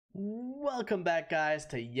Welcome back, guys,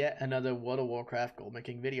 to yet another World of Warcraft gold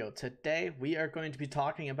making video. Today we are going to be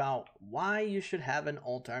talking about why you should have an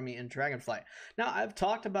alt army in Dragonflight. Now, I've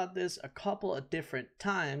talked about this a couple of different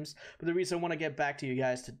times, but the reason I want to get back to you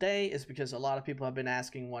guys today is because a lot of people have been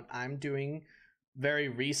asking what I'm doing very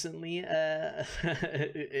recently,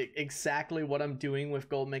 exactly what I'm doing with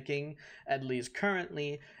gold making, at least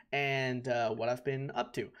currently, and what I've been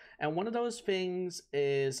up to. And one of those things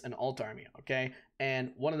is an alt army, okay?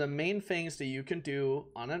 And one of the main things that you can do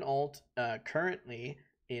on an alt currently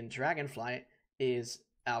in Dragonflight is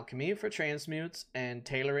alchemy for transmutes and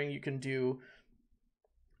tailoring. You can do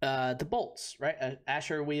the bolts, right?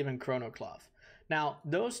 Asher Weave and Chronocloth. Now,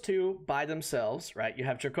 those two by themselves, right? You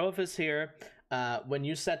have Dracothysts here. When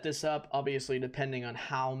you set this up, obviously, depending on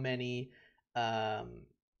how many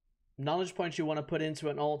knowledge points you want to put into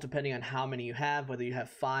an alt, depending on how many you have, whether you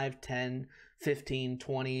have 5, 10, 15,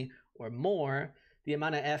 20, or more, the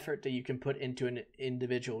amount of effort that you can put into an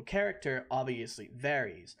individual character obviously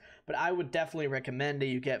varies. But I would definitely recommend that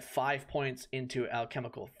you get 5 points into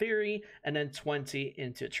alchemical theory and then 20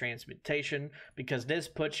 into transmutation, because this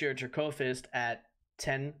puts your Dracothyst at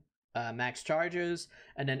 10 max charges,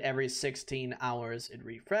 and then every 16 hours it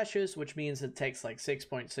refreshes, which means it takes like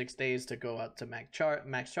 6.6 days to go up to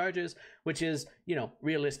max charges, which is, you know,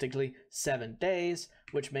 realistically 7 days,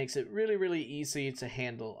 which makes it really easy to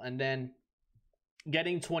handle. And then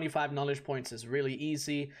getting 25 knowledge points is really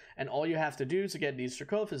easy, and all you have to do to get these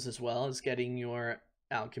Dracothysts as well is getting your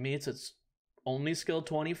alchemy. It's only skill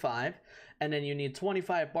 25, and then you need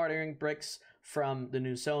 25 bartering bricks from the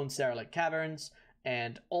new zone, Sarlacc Caverns,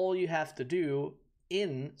 and all you have to do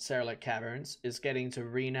in Sarlacc Caverns is getting to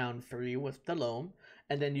renown 3 with the loam,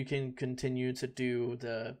 and then you can continue to do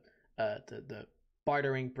the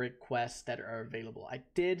bartering brick quests that are available. I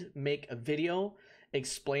did make a video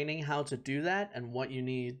explaining how to do that and what you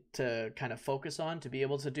need to kind of focus on to be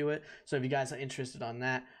able to do it. So if you guys are interested on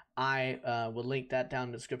that, I will link that down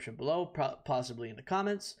in the description below, possibly in the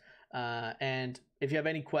comments. And if you have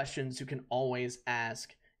any questions, you can always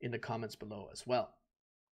ask in the comments below as well.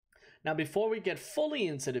 Now, before we get fully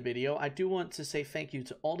into the video, I do want to say thank you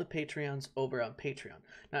to all the Patreons over on Patreon.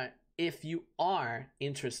 Now, if you are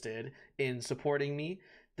interested in supporting me,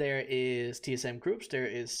 there is TSM groups, there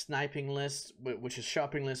is sniping lists, which is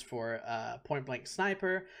shopping list for point blank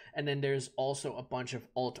sniper, and then there's also a bunch of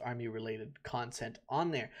alt army related content on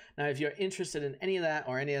there. Now, if you're interested in any of that,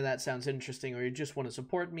 or any of that sounds interesting, or you just want to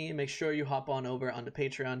support me, make sure you hop on over onto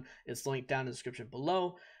Patreon. It's linked down in the description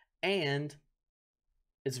below, and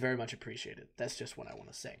it's very much appreciated. That's just what I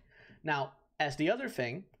want to say. Now, as the other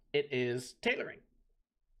thing, it is tailoring.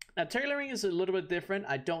 Now, tailoring is a little bit different.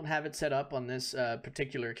 I don't have it set up on this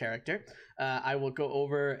particular character. I will go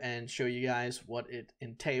over and show you guys what it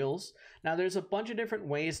entails. Now, there's a bunch of different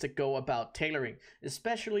ways to go about tailoring,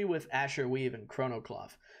 especially with Asher Weave and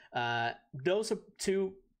Chronocloth. Those are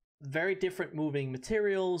two very different moving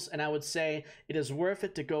materials, and I would say it is worth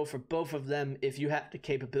it to go for both of them if you have the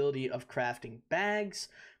capability of crafting bags,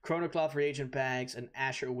 Chronocloth reagent bags, and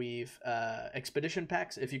Asher Weave expedition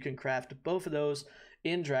packs. If you can craft both of those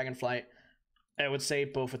in Dragonflight, I would say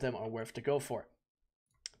both of them are worth to go for.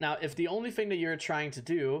 Now, if the only thing that you're trying to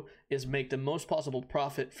do is make the most possible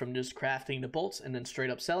profit from just crafting the bolts and then straight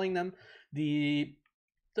up selling them, I'd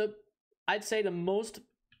say the most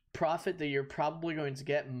profit that you're probably going to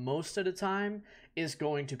get most of the time is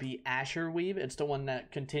going to be Asher Weave. It's the one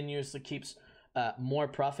that continuously keeps more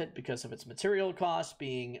profit because of its material cost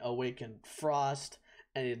being Awakened Frost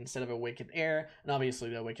and instead of Awakened Air, and obviously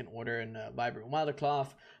the Awakened Order and Vibrant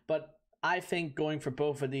Wildercloth. But I think going for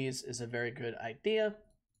both of these is a very good idea.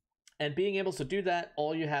 And being able to do that,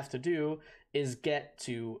 all you have to do is get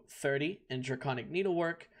to 30 in Draconic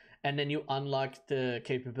Needlework, and then you unlock the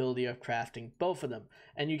capability of crafting both of them.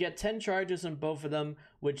 And you get 10 charges on both of them,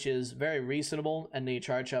 which is very reasonable, and they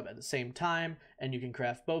charge up at the same time, and you can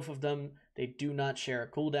craft both of them. They do not share a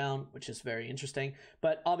cooldown, which is very interesting.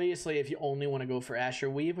 But obviously, if you only want to go for Asher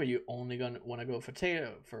Weave, or you only want to go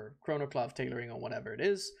for Chronocloth tailoring or whatever it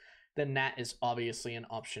is, then that is obviously an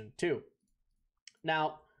option too.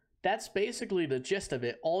 Now, that's basically the gist of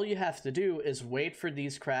it. All you have to do is wait for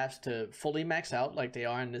these crafts to fully max out like they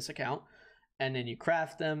are in this account, and then you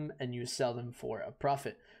craft them and you sell them for a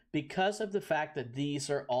profit. Because of the fact that these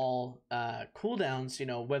are all cooldowns, you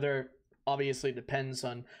know, whether, obviously it depends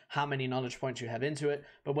on how many knowledge points you have into it,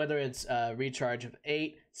 but whether it's a recharge of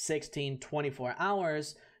 8, 16, 24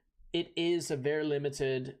 hours, it is a very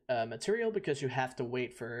limited material because you have to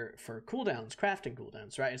wait for cooldowns, crafting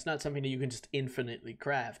cooldowns, right? It's not something that you can just infinitely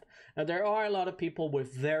craft. Now, there are a lot of people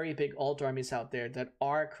with very big alt armies out there that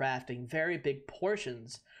are crafting very big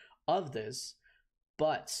portions of this,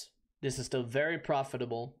 but this is still very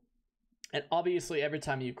profitable. And obviously, every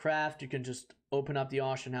time you craft, you can just open up the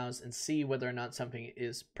auction house and see whether or not something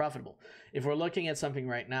is profitable. If we're looking at something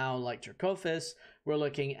right now like Dracothysts, we're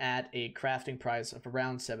looking at a crafting price of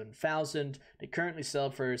around 7,000. They currently sell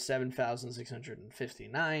for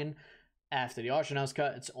 7,659. After the auction house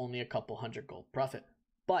cut, it's only a couple hundred gold profit.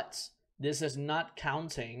 But this is not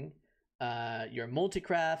counting your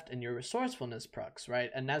multi-craft and your resourcefulness procs, right?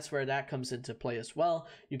 And that's where that comes into play as well.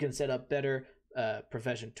 You can set up better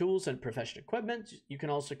profession tools and profession equipment. You can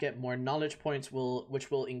also get more knowledge points, which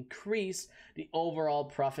will increase the overall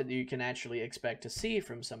profit that you can actually expect to see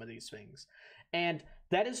from some of these things. And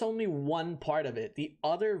that is only one part of it. The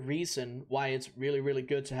other reason why it's really, really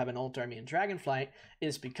good to have an alt army in Dragonflight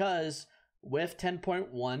is because with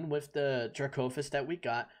 10.1, with the Dracothysts that we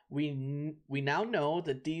got, we now know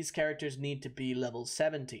that these characters need to be level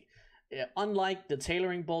 70. Unlike the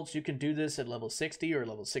tailoring bolts, you can do this at level 60 or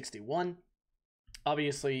level 61.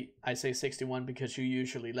 Obviously, I say 61 because you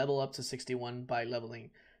usually level up to 61 by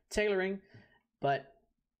leveling tailoring. But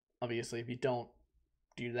obviously, if you don't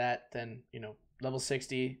do that, then, you know, level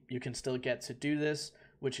 60, you can still get to do this,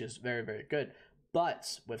 which is very, very good.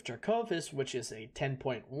 But with Dracothysts, which is a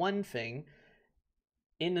 10.1 thing,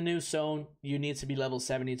 in the new zone, you need to be level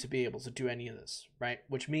 70 to be able to do any of this, right?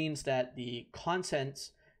 Which means that the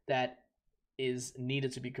content that is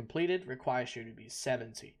needed to be completed requires you to be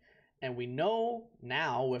 70. And we know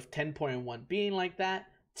now with 10.1 being like that,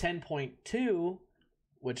 10.2,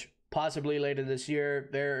 which possibly later this year,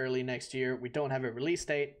 very early next year, we don't have a release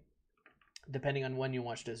date, depending on when you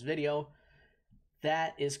watch this video,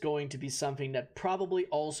 that is going to be something that probably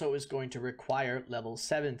also is going to require level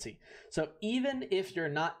 70. So even if you're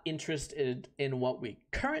not interested in what we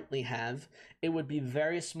currently have, it would be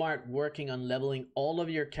very smart working on leveling all of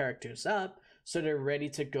your characters up so they're ready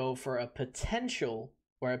to go for a potential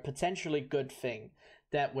or a potentially good thing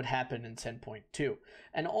that would happen in 10.2.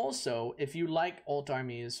 And also, if you like alt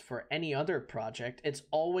armies for any other project, it's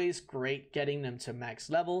always great getting them to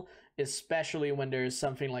max level, especially when there's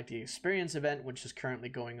something like the experience event, which is currently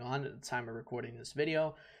going on at the time of recording this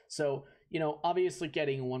video. So, you know, obviously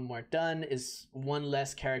getting one more done is one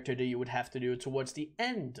less character that you would have to do towards the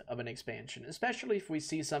end of an expansion, especially if we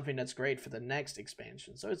see something that's great for the next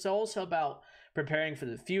expansion. So it's also about preparing for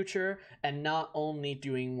the future and not only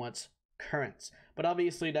doing what's current. But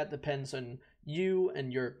obviously that depends on you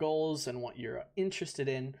and your goals and what you're interested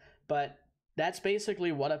in. But that's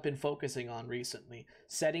basically what I've been focusing on recently.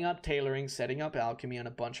 Setting up tailoring, setting up alchemy on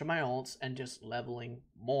a bunch of my alts, and just leveling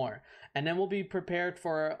more. And then we'll be prepared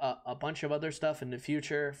for a bunch of other stuff in the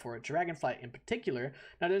future, for Dragonflight in particular.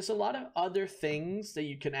 Now, there's a lot of other things that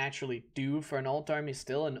you can actually do for an alt army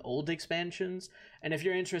still in old expansions. And if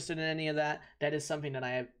you're interested in any of that, that is something that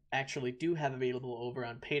I actually do have available over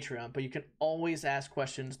on Patreon. But you can always ask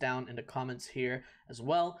questions down in the comments here as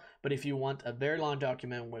well. But if you want a very long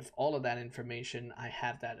document with all of that information, I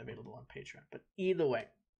have that available on Patreon. But either way,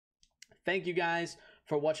 thank you guys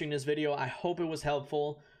for watching this video. I hope it was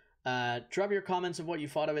helpful. Drop your comments of what you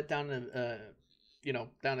thought of it down in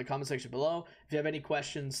down in the comment section below. If you have any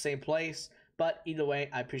questions, same place. But either way,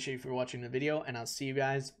 I appreciate you for watching the video, and I'll see you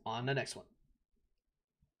guys on the next one.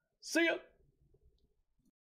 See ya!